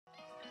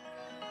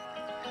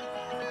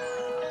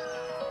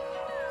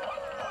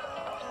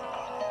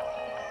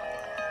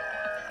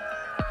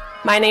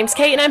My name's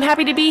Kate, and I'm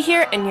happy to be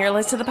here, and you're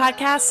listening to the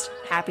podcast.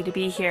 Happy to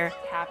be here.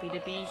 Happy to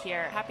be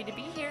here. Happy to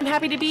be here. I'm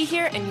happy to be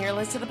here, and you're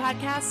listening to the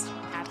podcast.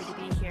 Happy to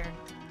be here.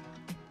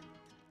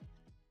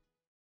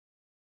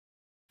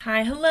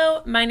 Hi,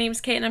 hello. My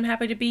name's Kate, and I'm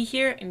happy to be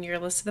here, and you're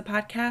listening to the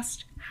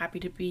podcast. Happy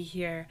to be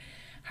here.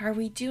 How are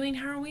we doing?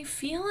 How are we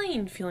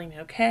feeling? Feeling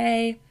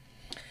okay?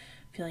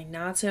 Feeling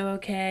not so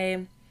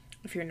okay?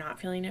 If you're not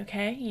feeling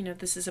okay,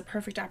 this is a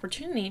perfect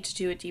opportunity to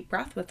do a deep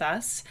breath with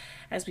us,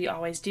 as we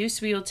always do.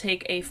 So we will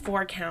take a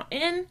 4 count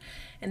in,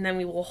 and then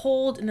we will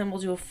hold, and then we'll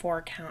do a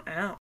 4 count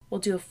out. We'll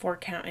do a 4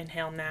 count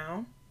inhale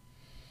now.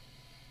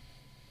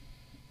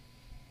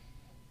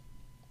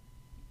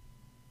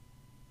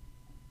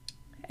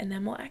 And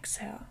then we'll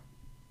exhale.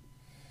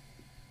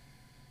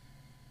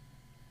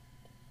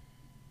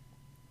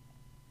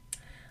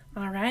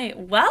 All right,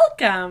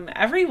 welcome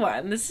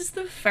everyone. This is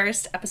the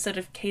first episode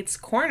of Kate's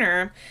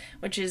Corner,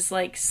 which is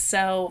like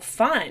so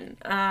fun.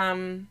 So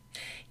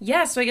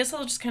I guess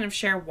I'll just kind of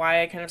share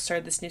why I kind of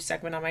started this new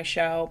segment on my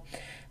show.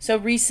 So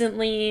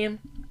recently,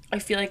 I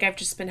feel like I've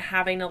just been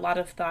having a lot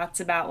of thoughts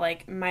about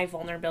like my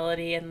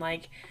vulnerability and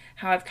like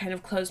how I've kind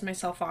of closed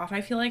myself off, I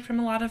feel like, from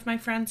a lot of my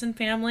friends and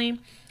family.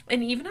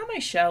 And even on my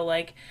show,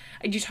 like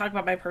I do talk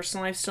about my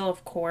personal life still,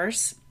 of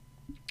course,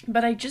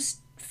 but I just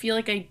feel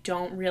like I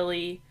don't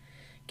really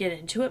get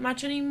into it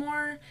much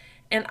anymore.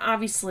 And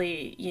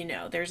obviously,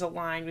 there's a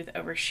line with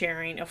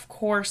oversharing, of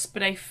course,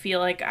 but I feel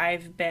like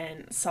I've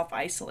been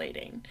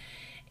self-isolating.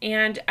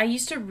 And I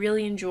used to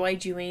really enjoy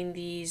doing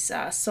these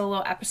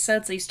solo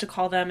episodes. I used to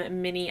call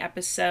them mini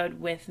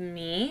episode with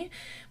me,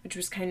 which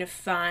was kind of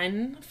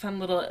fun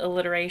little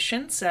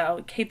alliteration.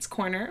 So Kate's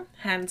Corner,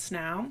 hence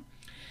now.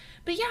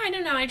 But yeah, I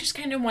don't know. I just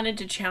kind of wanted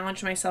to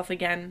challenge myself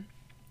again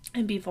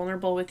and be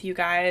vulnerable with you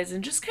guys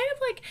and just kind of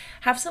like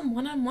have some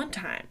one-on-one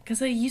time, because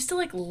I used to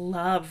like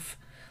love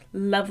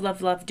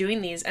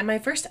doing these. And my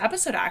first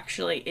episode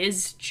actually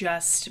is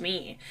just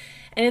me,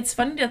 and it's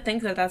funny to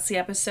think that that's the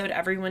episode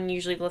everyone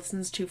usually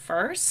listens to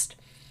first,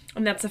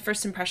 and that's the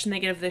first impression they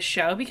get of this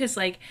show, because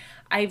like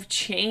I've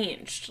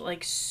changed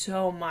like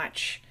so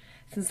much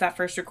since that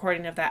first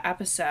recording of that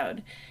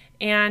episode,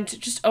 and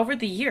just over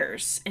the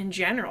years in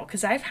general,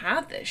 because I've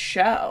had this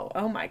show,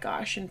 oh my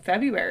gosh, in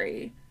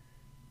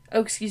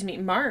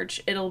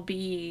March, it'll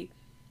be,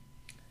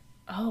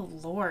 oh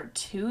Lord,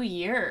 2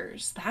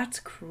 years. That's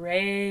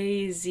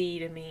crazy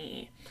to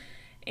me.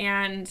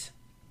 And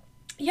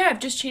yeah, I've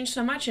just changed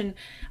so much. And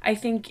I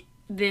think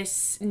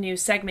this new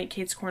segment,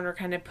 Kate's Corner,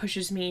 kind of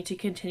pushes me to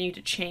continue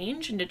to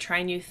change and to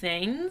try new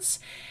things.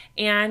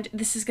 And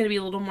this is going to be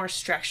a little more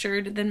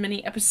structured than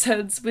many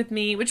episodes with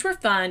me, which were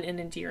fun and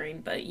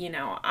endearing. But,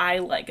 I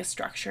like a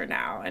structure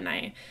now. And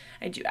I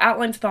do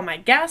outlines with all my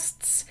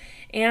guests.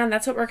 And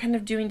that's what we're kind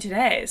of doing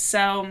today.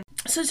 So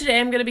today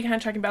I'm going to be kind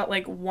of talking about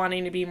like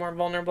wanting to be more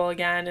vulnerable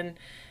again,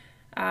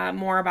 and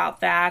more about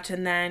that,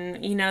 and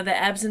then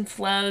the ebbs and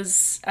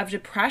flows of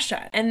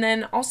depression, and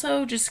then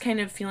also just kind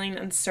of feeling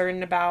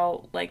uncertain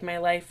about like my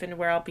life and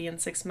where I'll be in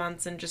 6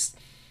 months, and just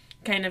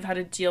kind of how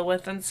to deal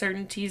with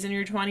uncertainties in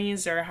your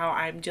 20s, or how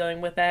I'm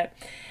dealing with it.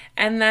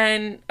 And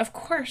then of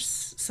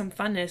course some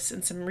funness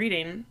and some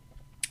reading,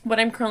 what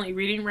I'm currently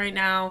reading right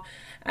now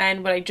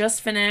and what I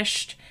just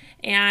finished.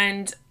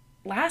 And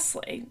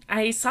lastly,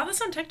 I saw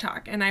this on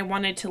TikTok and I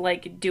wanted to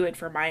like do it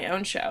for my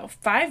own show.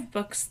 5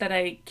 books that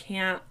I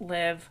can't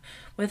live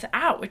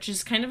without, which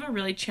is kind of a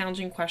really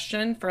challenging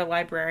question for a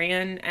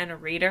librarian and a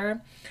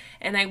reader.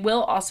 And I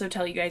will also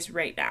tell you guys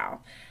right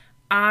now,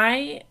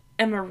 I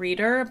am a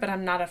reader, but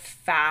I'm not a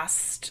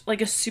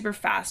super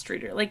fast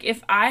reader. Like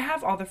if I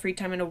have all the free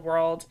time in the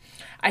world,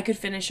 I could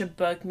finish a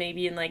book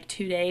maybe in like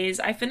 2 days.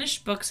 I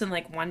finished books in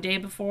like 1 day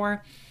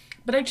before,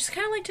 but I just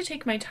kind of like to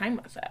take my time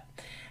with it.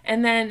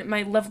 And then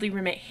my lovely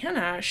roommate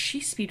Hannah,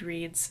 she speed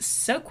reads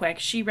so quick.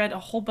 She read a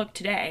whole book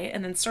today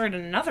and then started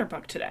another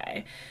book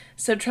today.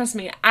 So trust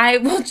me, I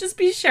will just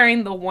be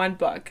sharing the one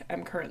book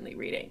I'm currently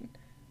reading,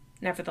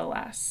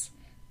 nevertheless.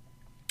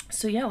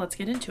 So yeah, let's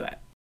get into it.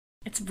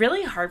 It's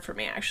really hard for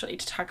me actually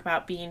to talk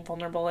about being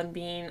vulnerable and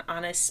being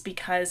honest,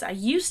 because I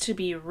used to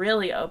be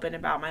really open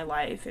about my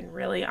life and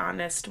really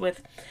honest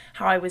with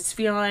how I was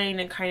feeling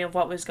and kind of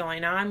what was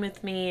going on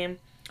with me.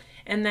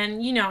 And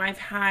then, I've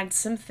had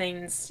some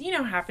things,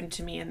 happen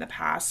to me in the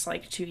past,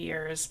 like 2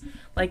 years,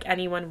 like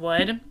anyone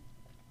would.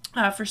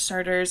 For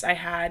starters, I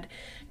had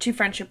 2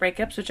 friendship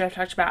breakups, which I've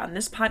talked about on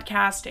this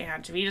podcast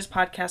and Davita's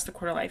podcast, The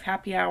Quarter Life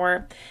Happy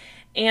Hour.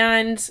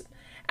 And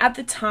at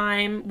the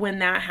time when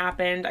that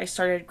happened, I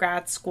started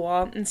grad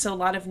school. And so a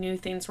lot of new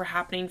things were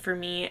happening for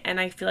me. And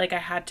I feel like I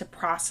had to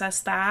process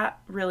that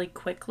really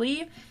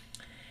quickly.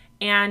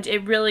 And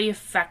it really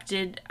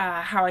affected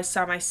how I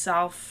saw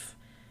myself,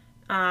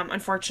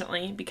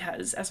 unfortunately,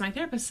 because as my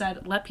therapist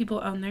said, let people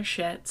own their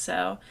shit.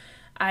 So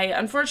I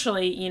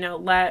unfortunately,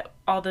 let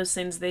all those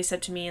things they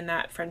said to me in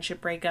that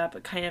friendship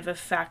breakup kind of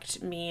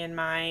affect me and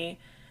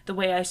the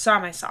way I saw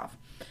myself.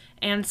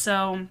 And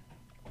so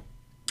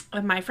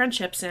my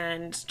friendships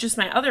and just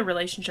my other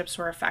relationships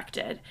were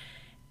affected.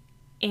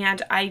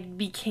 And I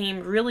became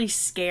really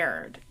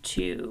scared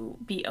to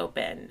be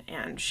open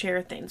and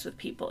share things with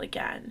people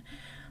again.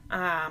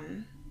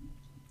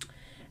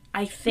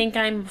 I think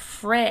I'm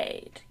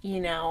afraid,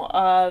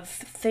 of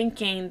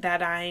thinking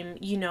that I'm,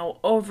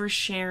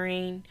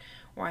 oversharing,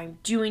 or I'm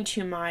doing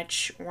too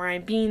much, or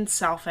I'm being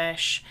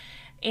selfish.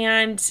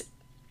 And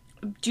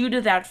due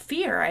to that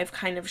fear, I've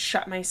kind of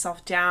shut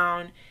myself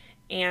down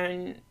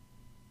and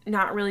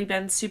not really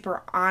been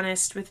super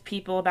honest with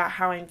people about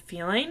how I'm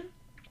feeling.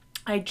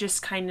 I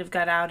just kind of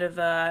got out of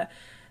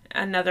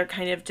another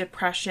kind of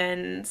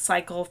depression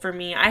cycle for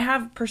me. I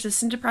have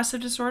persistent depressive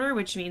disorder,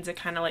 which means it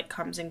kind of like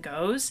comes and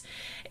goes.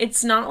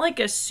 It's not like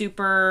a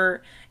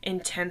super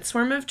intense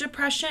form of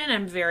depression.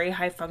 I'm very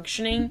high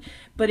functioning,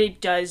 but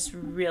it does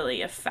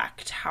really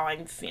affect how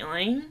I'm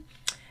feeling.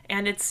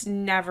 And it's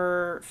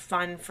never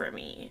fun for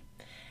me.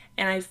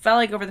 And I felt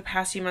like over the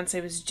past few months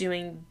I was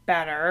doing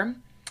better.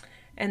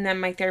 And then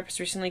my therapist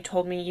recently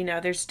told me,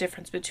 there's a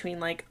difference between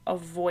like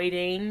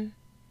avoiding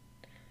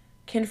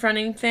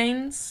confronting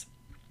things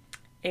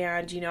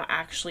and,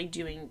 actually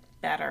doing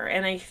better.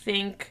 And I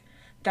think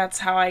that's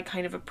how I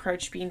kind of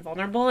approach being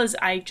vulnerable, is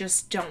I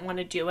just don't want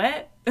to do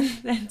it.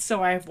 And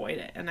so I avoid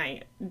it and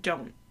I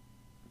don't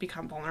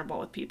become vulnerable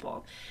with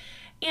people.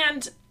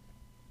 And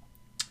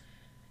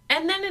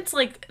then it's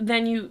like,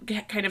 then you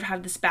kind of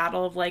have this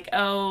battle of like,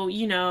 oh,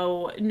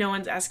 no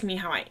one's asking me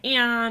how I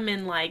am.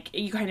 And like,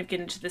 you kind of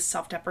get into this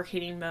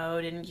self-deprecating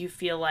mode and you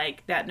feel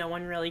like that no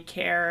one really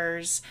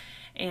cares.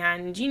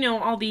 And,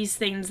 all these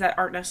things that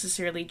aren't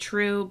necessarily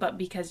true, but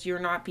because you're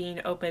not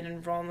being open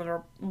and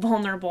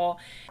vulnerable,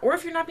 or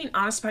if you're not being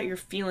honest about your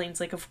feelings,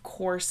 like, of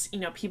course,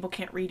 people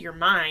can't read your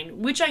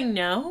mind, which I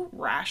know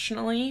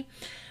rationally,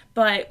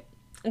 but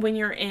when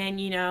you're in,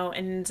 an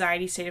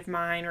anxiety state of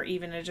mind or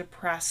even a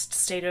depressed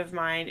state of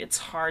mind, it's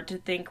hard to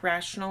think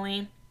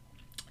rationally.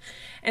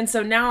 And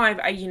so now I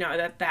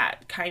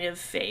that kind of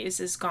phase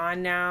is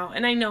gone now,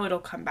 and I know it'll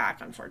come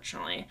back,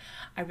 unfortunately.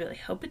 I really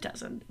hope it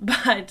doesn't,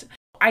 but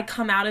I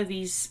come out of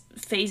these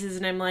phases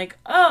and I'm like,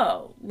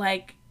 oh,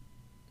 like,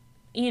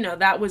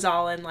 that was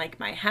all in like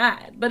my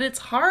head. But it's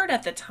hard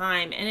at the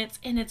time, and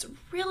it's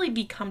really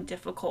become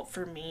difficult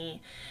for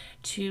me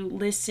to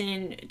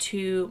listen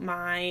to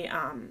my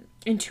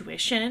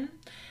intuition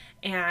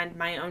and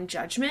my own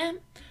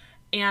judgment.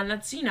 And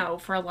that's,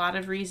 for a lot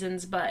of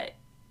reasons, but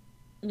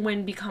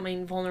when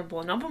becoming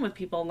vulnerable and open with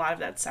people, a lot of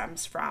that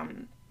stems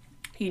from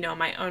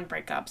my own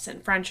breakups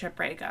and friendship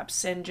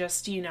breakups and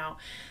just,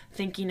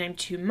 thinking I'm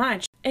too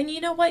much. And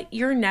you know what?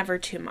 You're never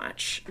too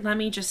much. Let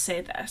me just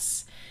say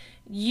this.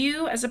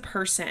 You as a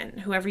person,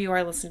 whoever you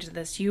are listening to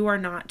this, you are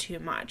not too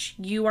much.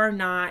 You are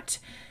not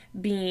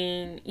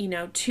being,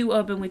 too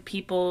open with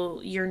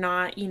people. You're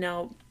not,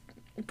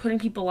 putting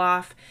people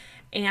off.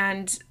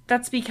 And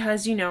that's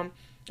because,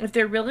 if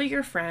they're really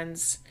your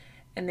friends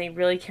and they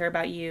really care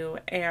about you,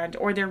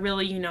 or they're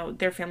really,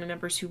 they're family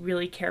members who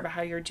really care about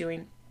how you're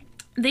doing,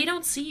 they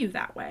don't see you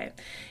that way.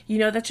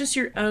 That's just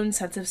your own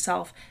sense of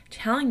self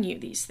telling you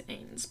these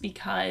things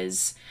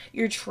because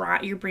your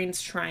brain's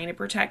trying to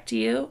protect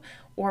you.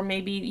 Or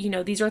maybe,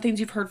 these are things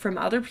you've heard from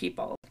other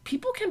people.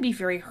 People can be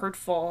very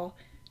hurtful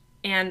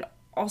and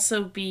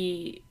also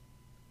be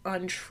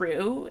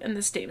untrue in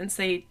the statements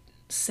they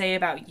say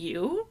about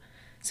you.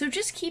 So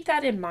just keep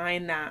that in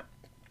mind that,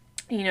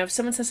 if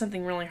someone says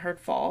something really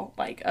hurtful,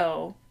 like,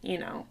 oh,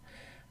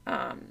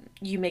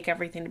 you make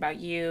everything about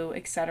you,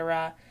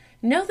 etc.,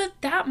 know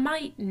that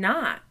might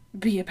not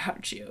be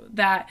about you.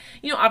 That,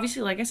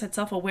 obviously, like I said,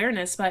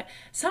 self-awareness, but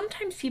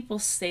sometimes people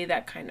say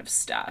that kind of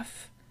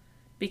stuff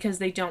because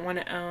they don't want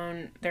to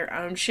own their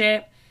own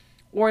shit,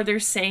 or they're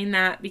saying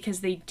that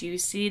because they do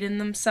see it in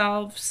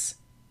themselves.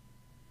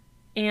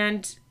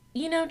 And,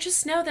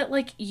 just know that,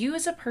 like, you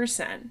as a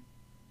person,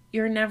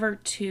 you're never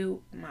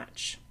too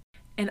much.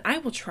 And I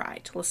will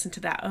try to listen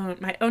to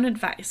my own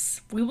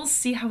advice. We will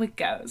see how it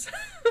goes.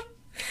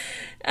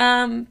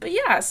 But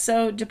yeah,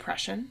 so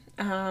depression,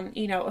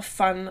 a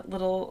fun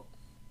little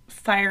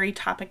fiery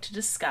topic to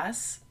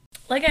discuss.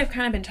 Like I've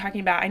kind of been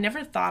talking about, I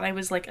never thought I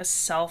was like a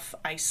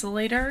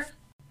self-isolator,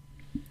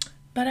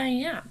 but I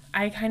am.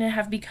 I kind of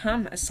have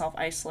become a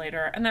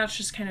self-isolator, and that's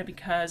just kind of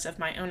because of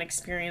my own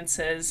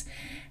experiences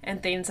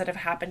and things that have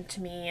happened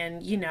to me.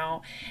 And,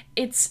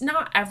 it's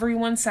not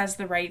everyone says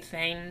the right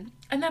thing,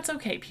 and that's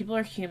okay. People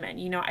are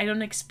human. I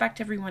don't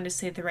expect everyone to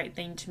say the right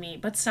thing to me,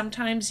 but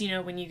sometimes,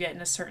 when you get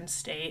in a certain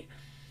state,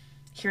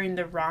 hearing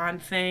the wrong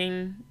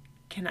thing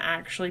can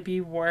actually be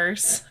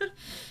worse,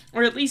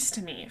 or at least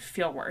to me,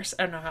 feel worse.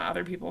 I don't know how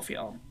other people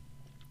feel.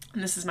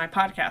 And this is my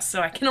podcast,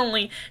 so I can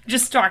only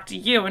just talk to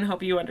you and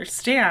hope you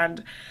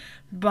understand.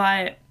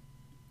 But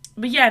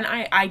yeah, and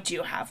I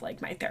do have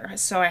like my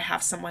therapist, so I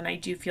have someone I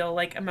do feel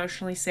like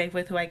emotionally safe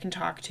with who I can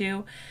talk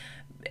to.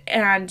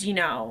 And,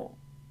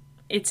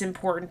 it's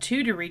important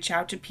too to reach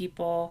out to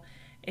people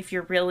if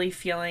you're really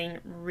feeling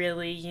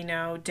really,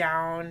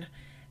 down,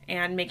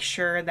 and make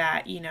sure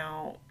that,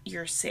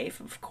 you're safe,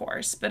 of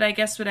course. But I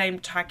guess what I'm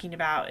talking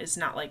about is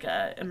not like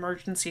a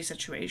emergency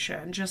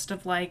situation, just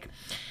of like,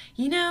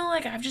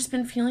 like I've just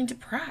been feeling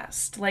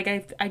depressed. Like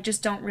I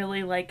just don't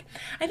really like,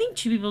 I think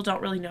two people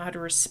don't really know how to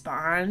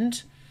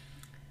respond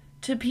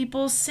to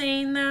people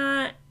saying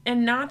that.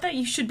 And not that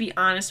you should be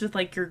honest with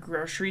like your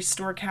grocery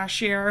store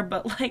cashier,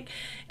 but like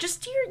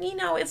just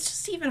it's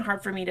just even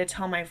hard for me to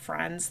tell my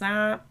friends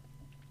that.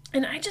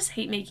 And I just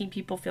hate making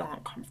people feel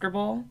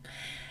uncomfortable.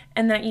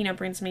 And that,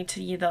 brings me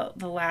to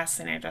the last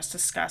thing I just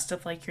discussed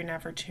of like you're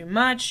never too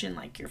much and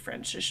like your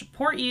friends should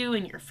support you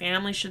and your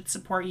family should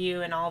support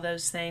you and all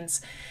those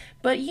things.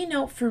 But,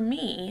 for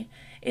me,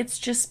 it's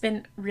just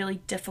been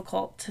really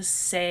difficult to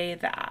say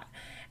that.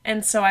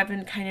 And so I've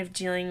been kind of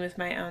dealing with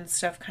my own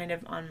stuff kind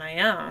of on my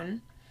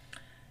own.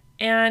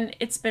 And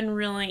it's been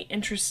really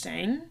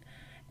interesting.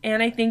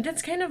 And I think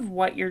that's kind of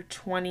what your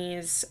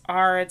 20s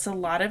are. It's a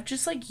lot of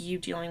just like you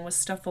dealing with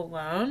stuff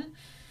alone.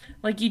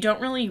 Like you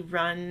don't really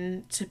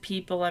run to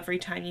people every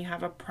time you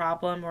have a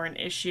problem or an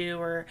issue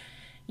or,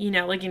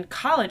 like in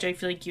college, I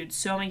feel like you had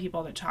so many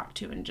people to talk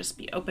to and just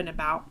be open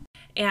about.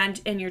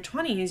 And in your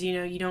 20s,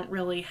 you don't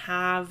really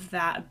have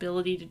that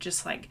ability to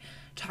just like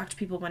talk to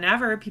people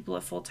whenever. People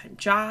have full-time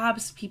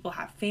jobs, people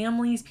have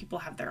families, people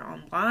have their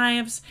own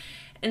lives.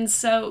 And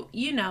so,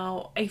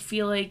 I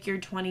feel like your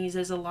 20s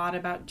is a lot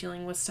about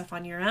dealing with stuff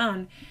on your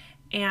own.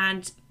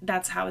 And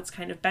that's how it's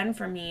kind of been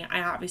for me.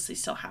 I obviously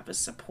still have a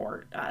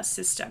support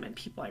system and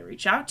people I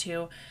reach out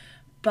to,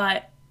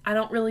 but I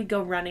don't really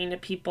go running to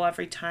people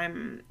every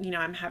time,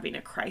 I'm having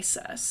a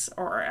crisis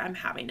or I'm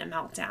having a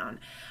meltdown.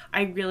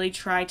 I really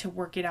try to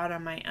work it out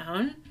on my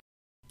own.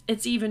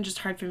 It's even just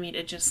hard for me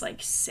to just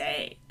like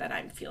say that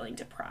I'm feeling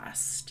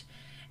depressed.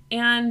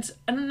 And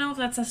I don't know if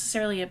that's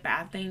necessarily a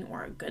bad thing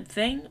or a good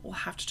thing. We'll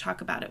have to talk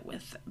about it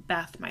with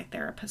Beth, my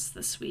therapist,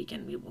 this week,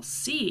 and we will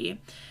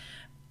see.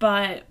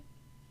 But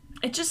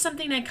it's just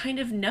something I kind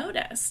of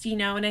noticed,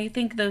 and I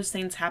think those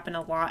things happen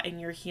a lot in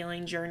your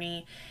healing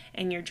journey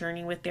and your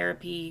journey with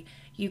therapy.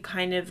 You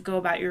kind of go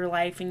about your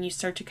life and you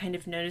start to kind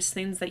of notice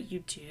things that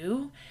you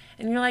do.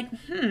 And you're like,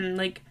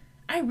 like,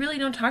 I really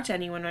don't talk to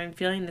anyone when I'm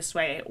feeling this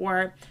way.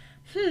 Or,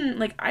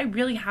 like, I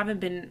really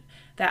haven't been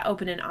that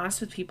open and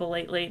honest with people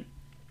lately.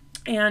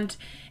 And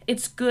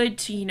it's good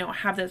to,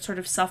 have that sort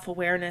of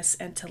self-awareness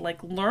and to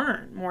like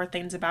learn more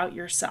things about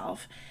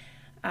yourself.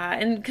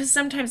 And because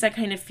sometimes I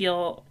kind of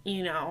feel,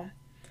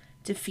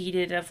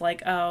 defeated of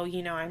like, oh,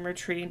 I'm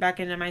retreating back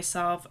into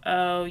myself.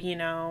 Oh,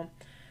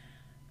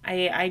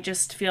 I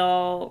just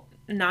feel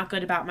not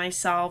good about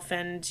myself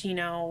and,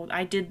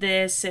 I did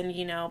this and,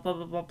 blah,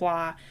 blah, blah,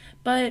 blah.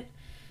 But,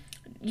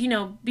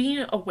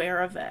 being aware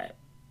of it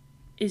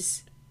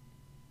is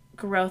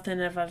growth in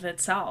and of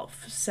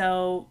itself.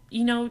 So,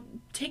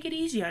 take it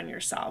easy on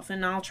yourself,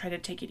 and I'll try to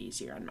take it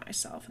easier on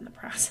myself in the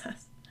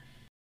process.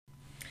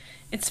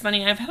 It's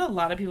funny, I've had a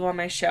lot of people on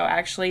my show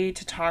actually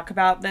to talk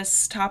about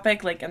this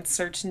topic, like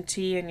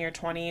uncertainty in your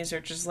 20s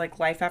or just like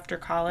life after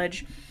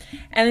college.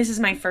 And this is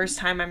my first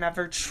time I'm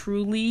ever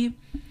truly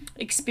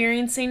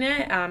experiencing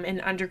it. In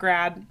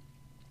undergrad,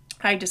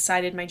 I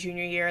decided my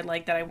junior year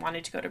like that I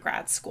wanted to go to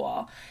grad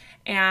school.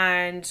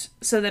 And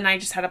so then I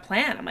just had a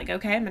plan. I'm like,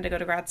 okay, I'm going to go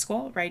to grad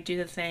school, right? Do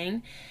the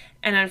thing.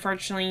 And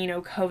unfortunately,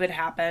 COVID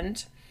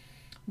happened.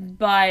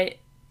 But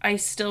I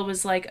still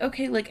was like,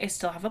 okay, like I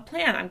still have a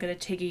plan. I'm going to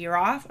take a year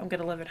off. I'm going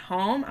to live at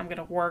home. I'm going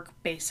to work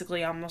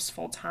basically almost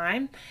full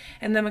time.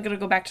 And then I'm going to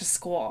go back to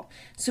school.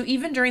 So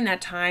even during that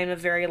time of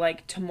very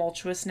like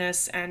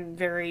tumultuousness and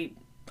very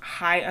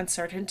high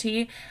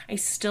uncertainty, I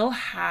still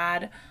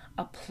had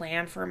a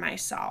plan for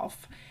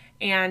myself.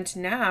 And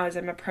now as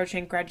I'm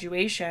approaching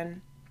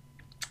graduation,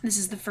 this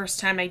is the first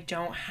time I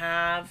don't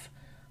have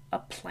a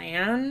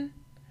plan,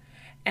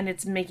 and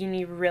it's making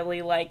me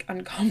really like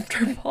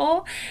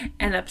uncomfortable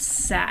and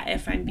upset,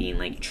 if I'm being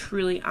like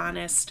truly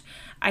honest.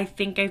 I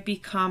think I've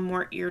become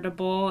more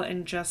irritable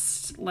and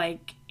just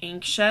like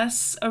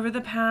anxious over the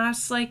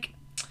past like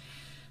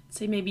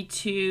say maybe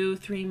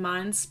 2-3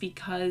 months,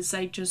 because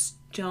I just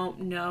don't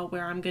know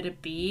where I'm gonna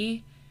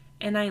be,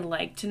 and I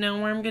like to know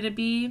where I'm gonna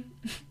be.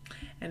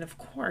 And of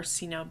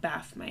course,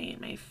 Beth, my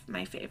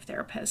fave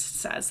therapist,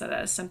 says that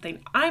is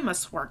something I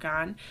must work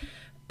on.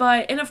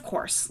 And of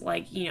course,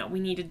 like, we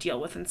need to deal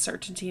with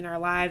uncertainty in our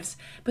lives.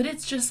 But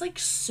it's just like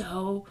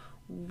so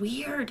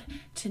weird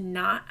to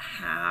not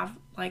have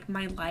like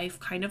my life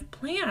kind of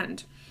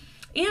planned.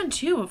 And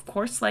too, of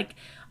course, like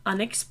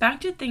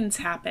unexpected things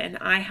happen.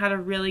 I had a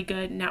really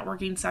good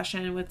networking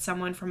session with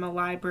someone from a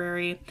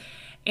library,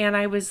 and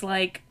I was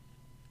like,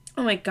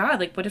 oh my God,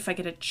 like, what if I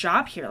get a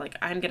job here? Like,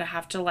 I'm going to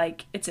have to,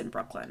 like, it's in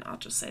Brooklyn, I'll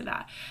just say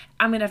that.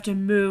 I'm going to have to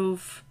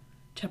move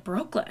to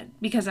Brooklyn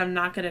because I'm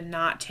not going to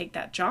not take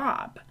that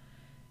job.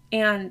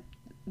 And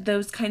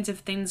those kinds of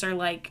things are,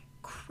 like,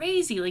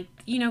 crazy. Like,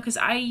 because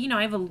I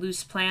have a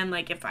loose plan.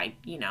 Like, if I,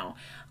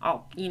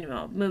 I'll,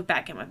 move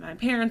back in with my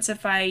parents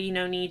if I,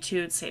 need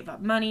to save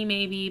up money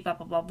maybe, blah,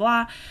 blah, blah,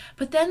 blah.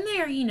 But then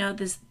there,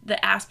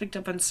 the aspect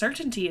of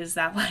uncertainty is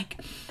that, like,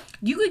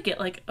 you could get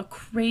like a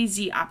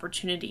crazy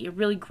opportunity, a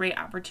really great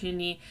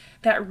opportunity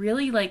that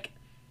really like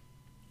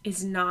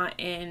is not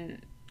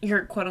in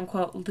your quote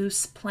unquote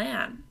loose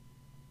plan.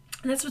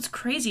 And that's what's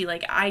crazy.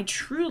 Like, I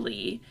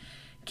truly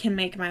can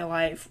make my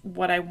life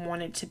what I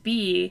want it to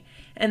be.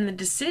 And the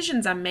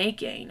decisions I'm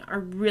making are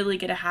really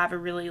going to have a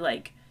really,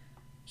 like,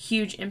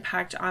 huge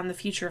impact on the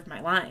future of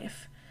my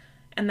life.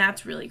 And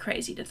that's really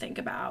crazy to think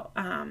about.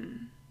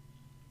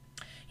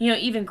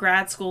 Even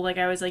grad school, like,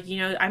 I was like,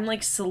 I'm,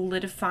 like,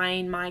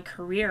 solidifying my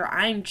career.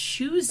 I'm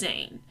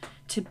choosing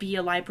to be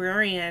a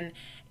librarian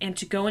and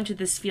to go into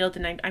this field,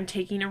 and I'm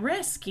taking a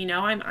risk,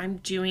 I'm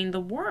doing the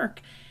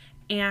work.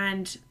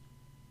 And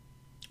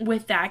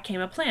with that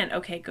came a plan.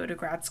 Okay, go to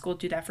grad school,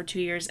 do that for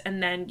 2 years.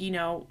 And then,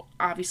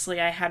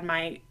 obviously I had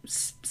my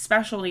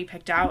specialty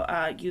picked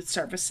out, youth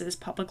services,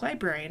 public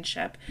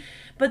librarianship.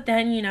 But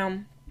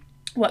then,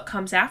 what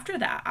comes after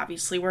that?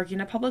 Obviously working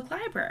in a public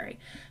library.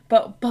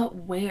 But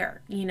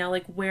where?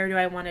 Like, where do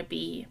I want to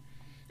be?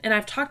 And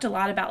I've talked a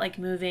lot about, like,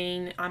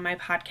 moving on my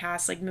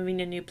podcast, like moving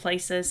to new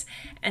places.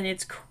 And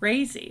it's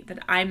crazy that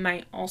I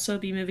might also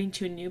be moving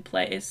to a new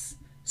place.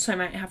 So I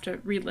might have to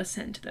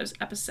re-listen to those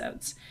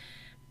episodes.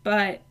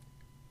 But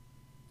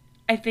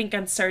I think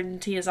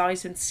uncertainty has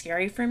always been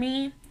scary for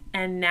me.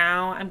 And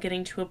now I'm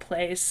getting to a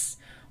place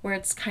where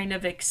it's kind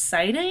of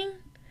exciting.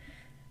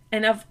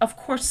 And of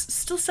course,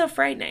 still so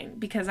frightening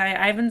because I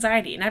have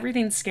anxiety and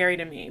everything's scary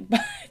to me.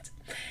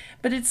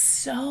 But it's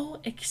so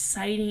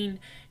exciting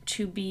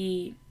to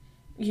be,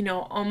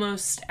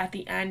 almost at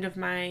the end of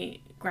my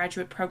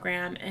graduate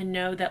program and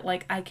know that,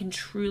 like, I can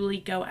truly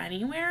go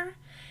anywhere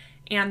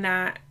and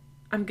that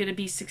I'm going to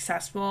be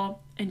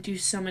successful and do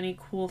so many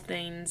cool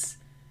things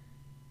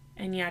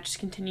and, just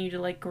continue to,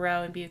 like,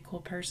 grow and be a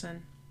cool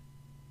person.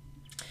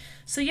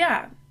 So,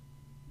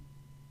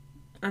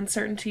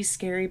 uncertainty's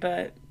scary,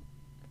 but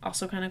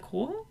also kind of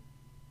cool.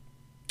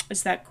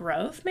 Is that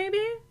growth,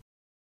 maybe?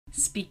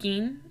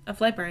 Speaking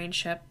of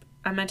librarianship,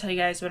 I'm going to tell you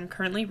guys what I'm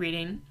currently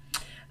reading.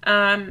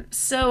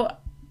 So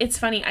it's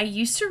funny, I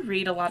used to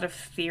read a lot of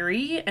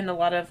theory and a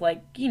lot of,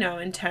 like,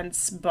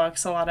 intense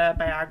books, a lot of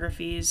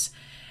biographies,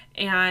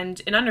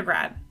 and in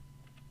undergrad.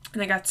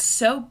 And I got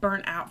so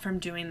burnt out from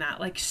doing that,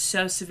 like,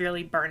 so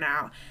severely burnt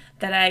out,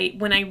 that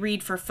when I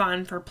read for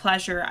fun, for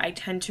pleasure, I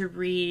tend to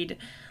read,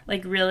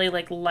 like, really,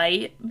 like,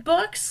 light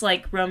books,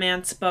 like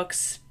romance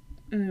books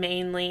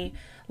mainly,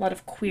 a lot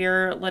of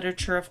queer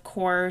literature, of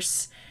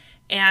course.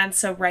 And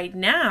so right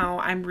now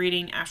I'm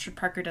reading Astrid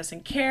Parker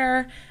Doesn't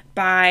Care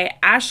by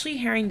Ashley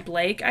Herring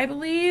Blake, I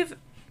believe.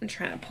 I'm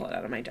trying to pull it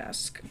out of my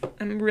desk.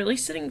 I'm really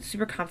sitting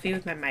super comfy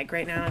with my mic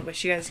right now. I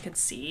wish you guys could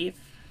see.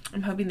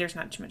 I'm hoping there's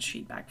not too much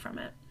feedback from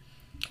it.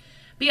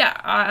 But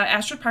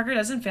Astrid Parker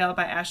Doesn't Fail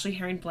by Ashley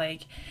Herring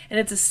Blake. And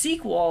it's a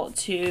sequel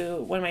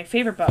to one of my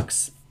favorite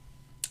books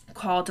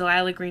called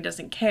Delilah Green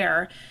Doesn't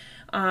Care.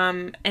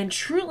 And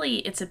truly,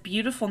 it's a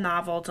beautiful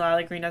novel,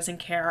 Delilah Green Doesn't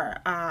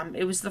Care.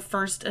 It was the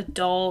first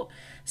adult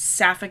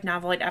sapphic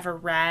novel I'd ever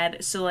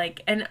read. So,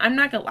 like, and I'm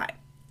not gonna lie.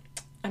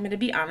 I'm gonna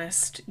be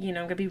honest. I'm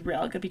gonna be real.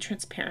 I'm gonna be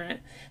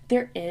transparent.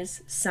 There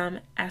is some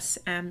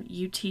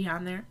SMUT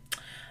on there.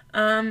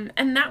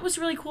 And that was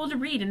really cool to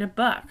read in a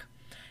book.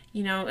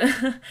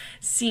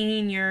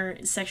 Seeing your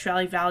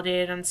sexuality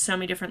validated on so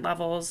many different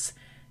levels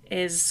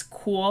is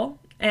cool.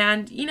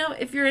 And,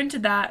 if you're into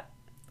that,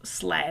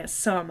 slay,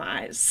 so am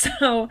I.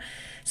 So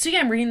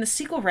I'm reading the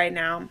sequel right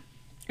now,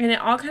 and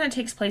it all kind of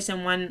takes place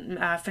in one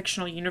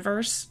fictional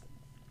universe.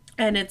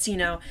 And it's,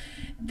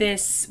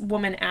 this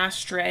woman,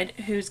 Astrid,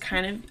 who's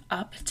kind of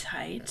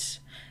uptight,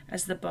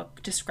 as the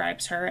book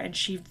describes her, and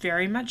she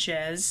very much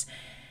is.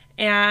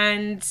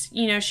 And,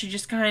 she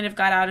just kind of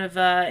got out of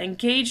an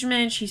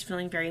engagement. She's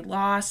feeling very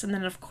lost. And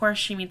then, of course,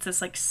 she meets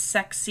this, like,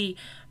 sexy,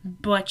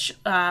 butch,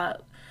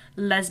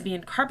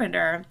 lesbian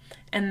carpenter.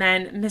 And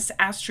then Miss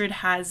Astrid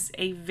has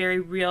a very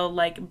real,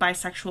 like,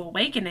 bisexual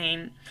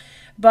awakening.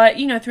 But,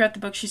 throughout the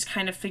book, she's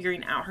kind of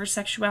figuring out her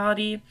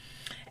sexuality.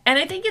 And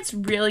I think it's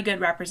really good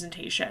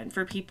representation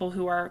for people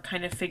who are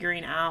kind of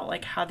figuring out,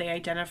 like, how they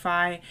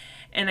identify.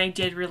 And I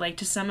did relate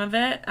to some of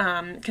it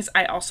because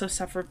I also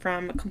suffered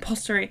from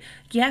compulsory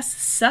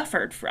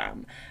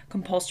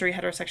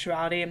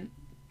heterosexuality.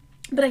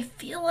 But I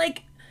feel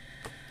like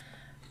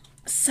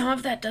some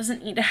of that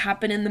doesn't need to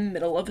happen in the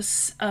middle of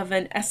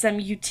an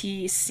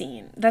SMUT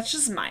scene. That's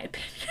just my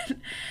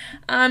opinion.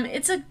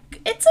 It's a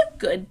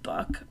good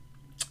book.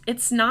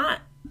 It's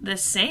not the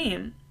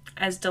same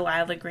as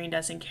Delilah Green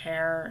Doesn't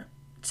Care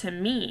to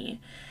me.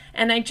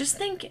 And I just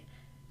think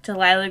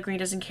Delilah Green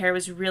Doesn't Care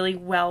was really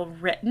well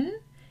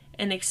written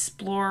and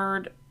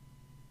explored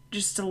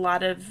just a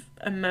lot of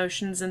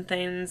emotions and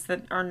things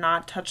that are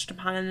not touched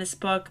upon in this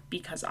book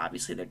because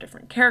obviously they're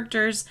different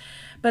characters.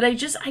 But I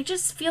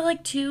just feel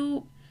like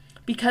too,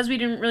 because we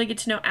didn't really get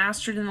to know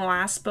Astrid in the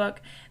last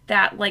book,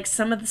 that, like,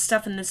 some of the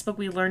stuff in this book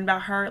we learned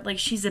about her, like,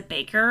 she's a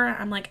baker.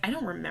 I'm like, I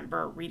don't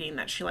remember reading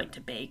that she liked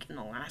to bake in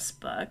the last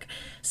book.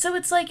 So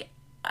it's like,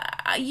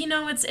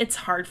 it's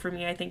hard for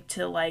me, I think,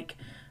 to, like,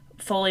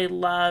 fully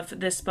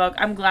love this book.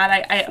 I'm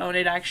glad I own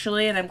it,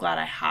 actually, and I'm glad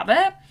I have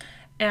it.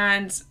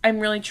 And I'm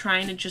really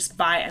trying to just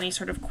buy any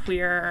sort of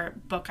queer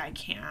book I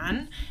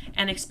can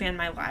and expand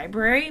my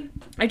library.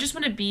 I just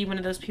want to be one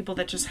of those people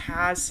that just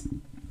has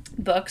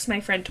books. My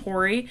friend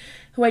Tori,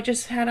 who I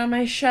just had on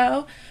my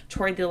show,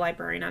 Tori the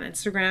librarian on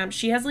Instagram,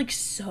 she has like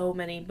so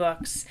many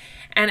books.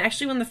 And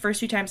actually, one of the first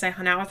few times I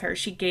hung out with her,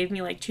 she gave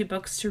me like 2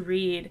 books to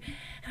read.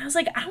 And I was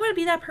like, I want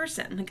to be that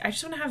person. Like, I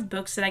just want to have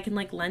books that I can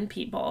like lend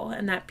people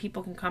and that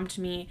people can come to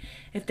me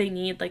if they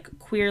need like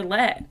queer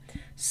lit.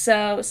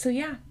 So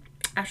yeah,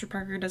 Asher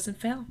Parker Doesn't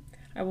Fail.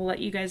 I will let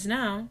you guys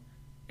know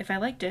if I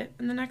liked it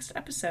in the next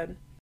episode.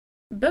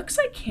 Books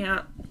I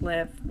can't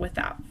live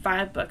without.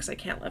 5 books I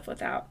can't live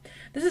without.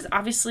 This is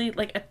obviously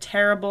like a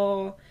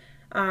terrible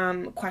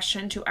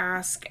question to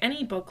ask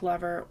any book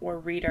lover or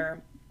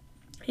reader.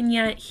 And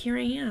yet, here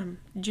I am,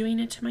 doing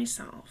it to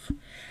myself.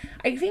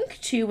 I think,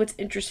 too, what's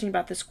interesting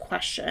about this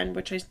question,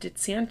 which I did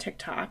see on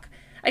TikTok,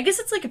 I guess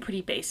it's like a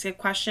pretty basic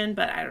question,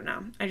 but I don't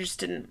know. I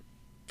just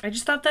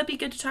thought that'd be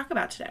good to talk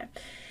about today.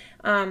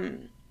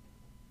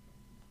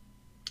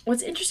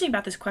 What's interesting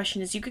about this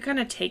question is you could kind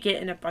of take it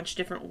in a bunch of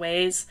different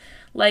ways.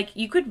 Like,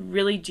 you could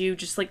really do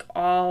just like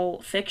all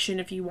fiction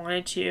if you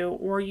wanted to,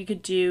 or you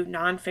could do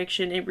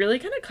nonfiction. It really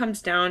kind of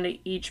comes down to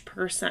each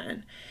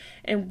person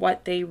and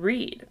what they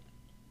read.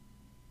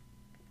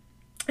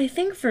 I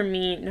think for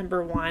me,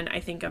 number one, I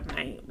think of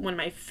one of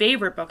my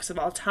favorite books of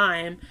all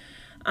time,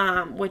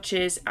 which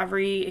is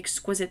Every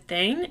Exquisite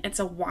Thing. It's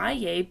a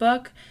YA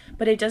book,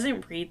 but it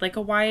doesn't read like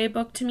a YA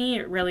book to me.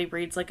 It really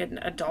reads like an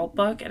adult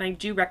book, and I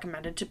do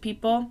recommend it to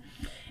people.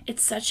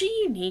 It's such a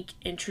unique,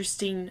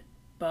 interesting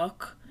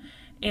book,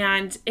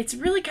 and it's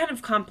really kind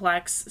of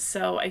complex,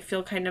 so I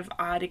feel kind of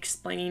odd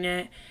explaining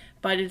it.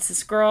 But it's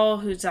this girl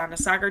who's on a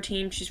soccer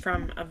team. She's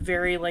from a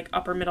very like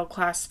upper middle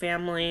class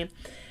family.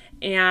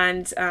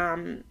 And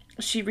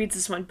she reads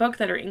this one book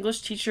that her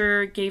English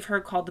teacher gave her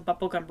called The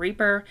Bubblegum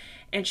Reaper.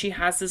 And she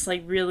has this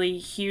like really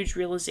huge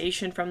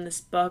realization from this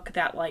book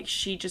that like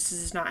she just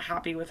is not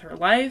happy with her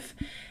life.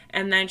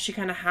 And then she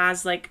kind of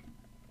has like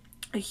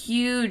a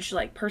huge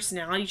like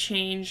personality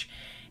change.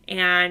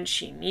 And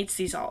she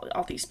meets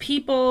all these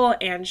people.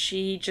 And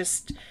she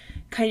just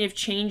kind of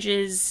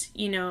changes,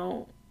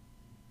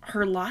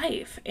 her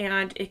life,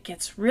 and it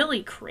gets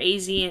really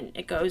crazy, and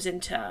it goes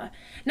into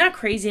not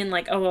crazy and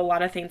like, oh, a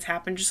lot of things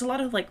happen, just a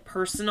lot of like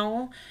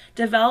personal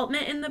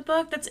development in the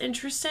book that's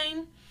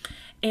interesting.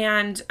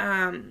 And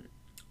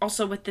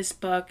also with this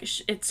book,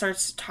 it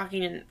starts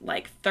talking in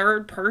like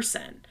third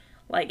person,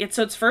 like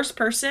it's first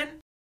person,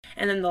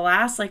 and then the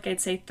last, like I'd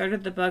say third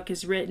of the book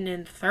is written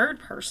in third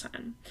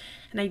person,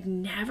 and I'd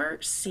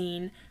never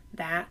seen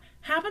that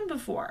happen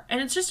before.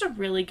 And it's just a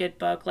really good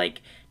book,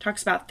 like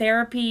talks about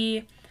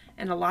therapy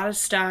and a lot of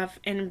stuff,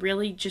 and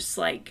really just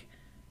like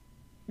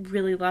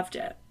really loved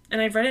it. And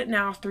I've read it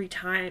now 3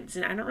 times,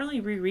 and I don't really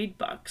reread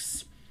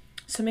books,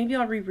 so maybe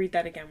I'll reread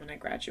that again when I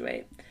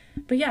graduate.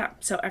 But yeah,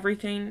 so Every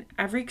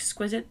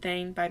Exquisite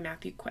Thing by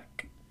Matthew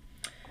Quick.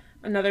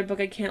 Another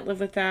book I can't live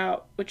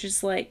without, which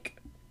is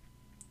like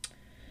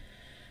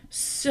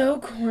so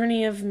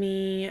corny of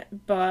me,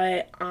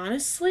 but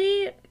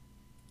honestly,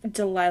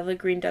 Delilah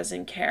Green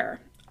Doesn't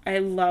Care. I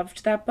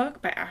loved that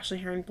book by Ashley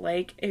Herring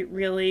Blake. It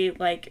really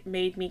like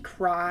made me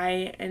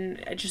cry,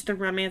 and just the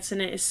romance in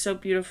it is so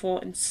beautiful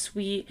and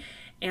sweet,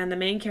 and the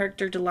main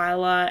character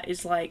Delilah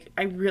is like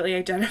I really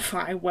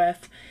identify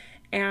with,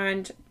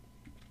 and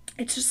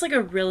it's just like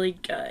a really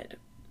good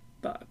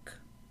book.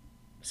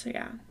 So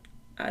yeah,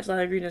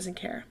 Delilah Green Doesn't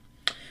Care.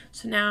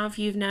 So now, if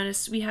you've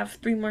noticed, we have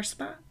 3 more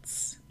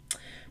spots,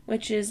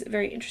 which is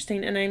very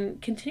interesting, and I'm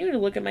continuing to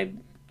look at my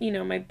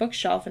my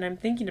bookshelf, and I'm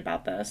thinking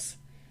about this.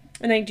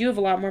 And I do have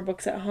a lot more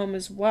books at home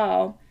as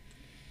well.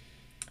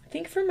 I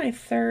think for my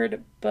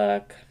 3rd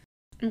book,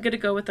 I'm going to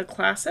go with a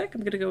classic.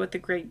 I'm going to go with The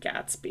Great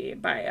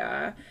Gatsby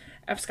by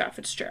F. Scott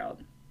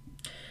Fitzgerald.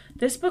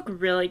 This book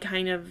really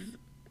kind of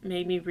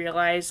made me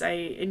realize I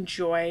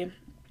enjoy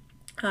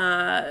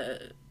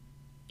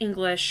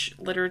English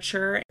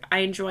literature. I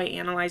enjoy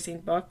analyzing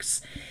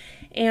books.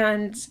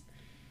 And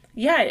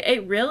yeah,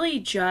 it really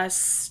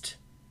just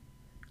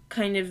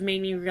kind of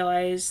made me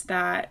realize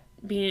that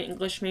being an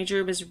English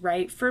major was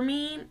right for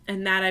me,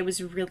 and that I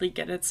was really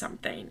good at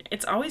something.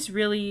 It's always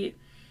really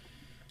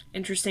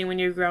interesting when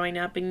you're growing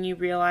up and you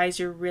realize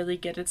you're really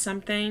good at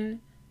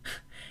something.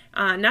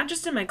 Not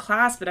just in my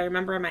class, but I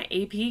remember on my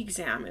AP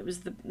exam, it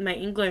was my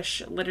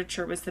English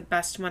literature was the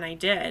best one I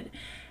did.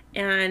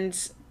 And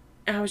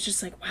I was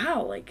just like,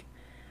 wow, like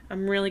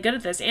I'm really good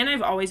at this. And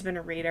I've always been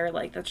a reader,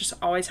 like that's just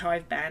always how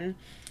I've been.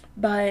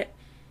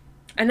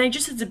 And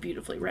it's a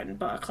beautifully written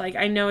book. Like,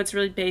 I know it's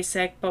really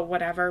basic, but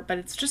whatever. But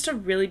it's just a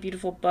really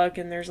beautiful book,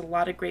 and there's a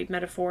lot of great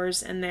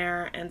metaphors in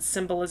there and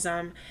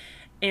symbolism.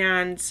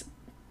 And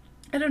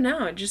I don't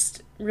know, it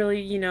just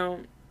really,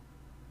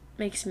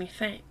 makes me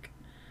think.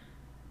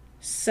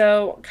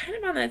 So, kind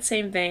of on that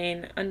same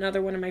vein,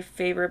 another one of my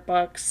favorite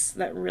books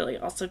that really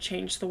also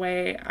changed the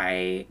way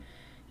I,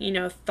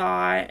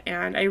 thought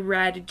and I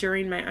read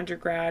during my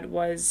undergrad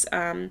was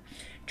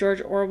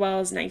George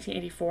Orwell's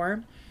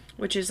 1984.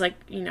 Which is like,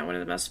 one of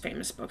the most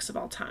famous books of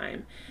all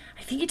time.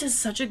 I think it does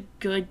such a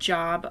good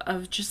job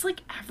of just like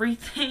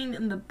everything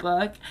in the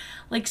book,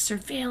 like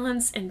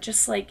surveillance and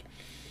just like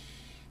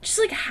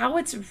how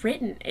it's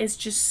written is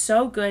just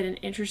so good and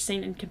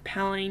interesting and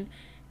compelling,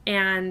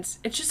 and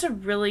it's just a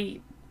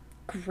really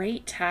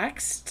great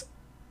text.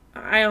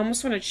 I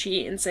almost want to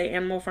cheat and say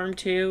Animal Farm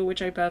 2,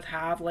 which I both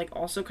have, like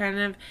also kind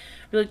of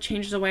really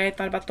changed the way I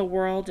thought about the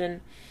world and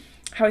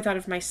how I thought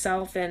of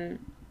myself. And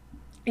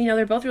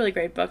they're both really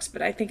great books,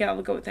 but I think I'll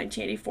go with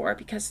 1984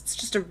 because it's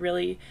just a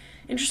really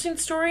interesting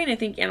story. And I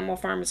think Animal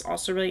Farm is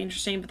also really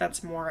interesting, but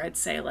that's more, I'd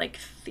say, like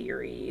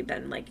theory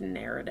than like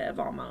narrative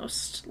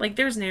almost. Like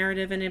there's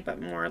narrative in it,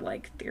 but more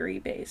like theory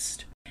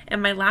based.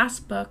 And my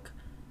last book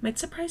might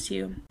surprise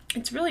you.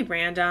 It's really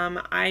random.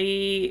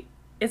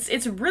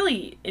 It's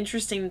really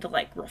interesting to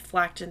like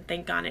reflect and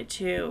think on it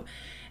too.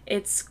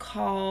 It's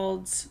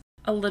called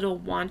A Little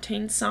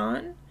Wanting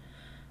Song.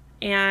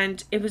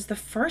 And it was the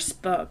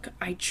first book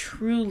I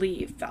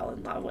truly fell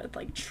in love with,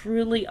 like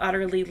truly,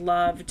 utterly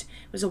loved.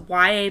 It was a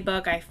YA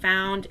book I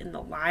found in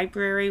the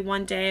library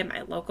one day at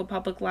my local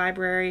public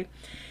library.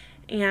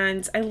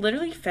 And I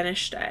literally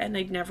finished it, and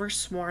I'd never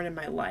sworn in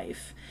my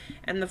life.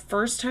 And the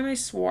first time I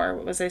swore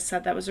was I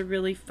said that was a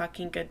really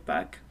fucking good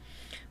book,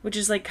 which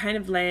is like kind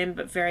of lame,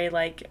 but very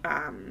like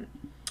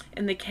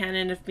in the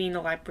canon of being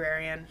a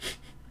librarian.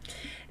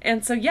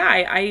 And so yeah,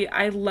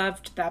 I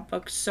loved that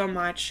book so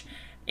much.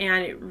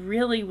 And it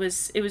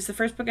was the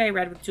first book I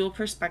read with dual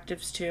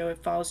perspectives too.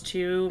 It follows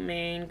two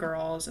main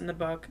girls in the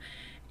book.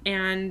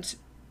 And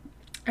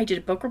I did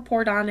a book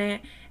report on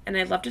it, and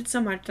I loved it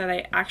so much that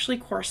I actually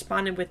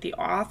corresponded with the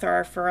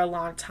author for a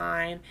long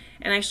time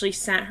and actually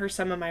sent her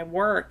some of my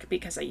work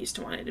because I used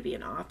to want to be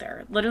an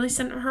author. Literally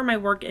sent her my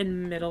work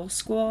in middle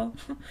school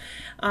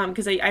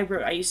because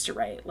I used to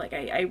write. Like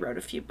I wrote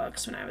a few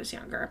books when I was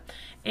younger.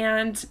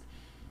 And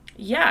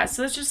yeah,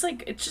 so it's just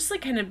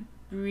like kind of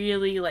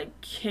really like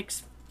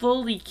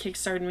fully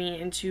kickstarted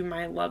me into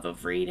my love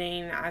of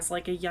reading as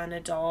like a young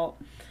adult,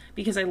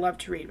 because I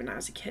loved to read when I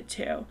was a kid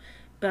too.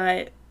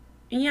 But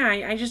yeah,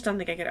 I just don't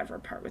think I could ever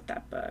part with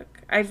that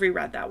book. I've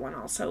reread that one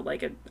also,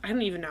 like, I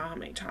don't even know how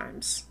many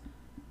times.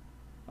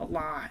 A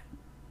lot.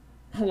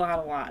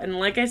 And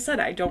like I said,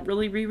 I don't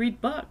really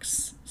reread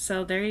books.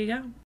 So there you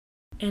go.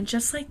 And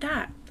just like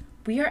that,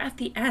 we are at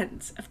the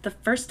end of the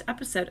first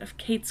episode of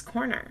Kate's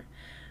Corner.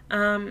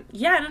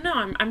 Yeah, I don't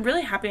know. I'm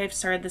really happy I've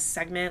started this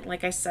segment.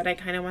 Like I said, I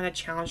kind of want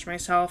to challenge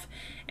myself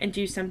and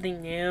do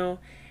something new.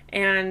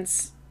 And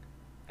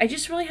I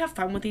just really have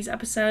fun with these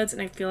episodes,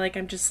 and I feel like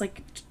I'm just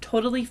like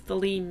totally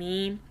fully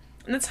me.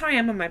 And that's how I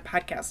am on my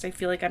podcast. I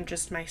feel like I'm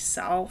just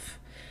myself.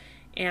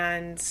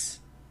 And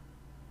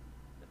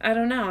I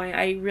don't know.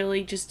 I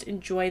really just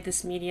enjoy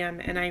this medium,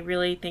 and I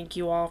really thank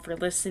you all for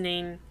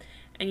listening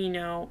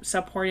and,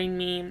 supporting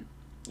me,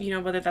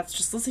 whether that's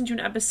just listening to an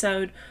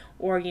episode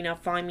or,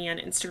 following me on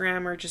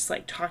Instagram or just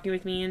like talking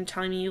with me and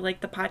telling me you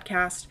like the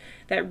podcast.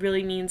 That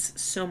really means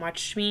so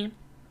much to me.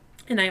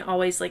 And I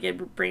always, like,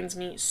 it brings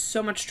me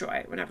so much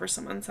joy whenever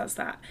someone says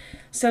that.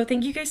 So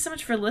thank you guys so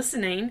much for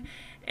listening.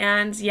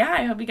 And yeah,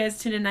 I hope you guys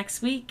tune in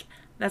next week.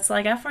 That's all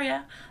I got for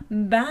you.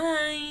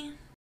 Bye.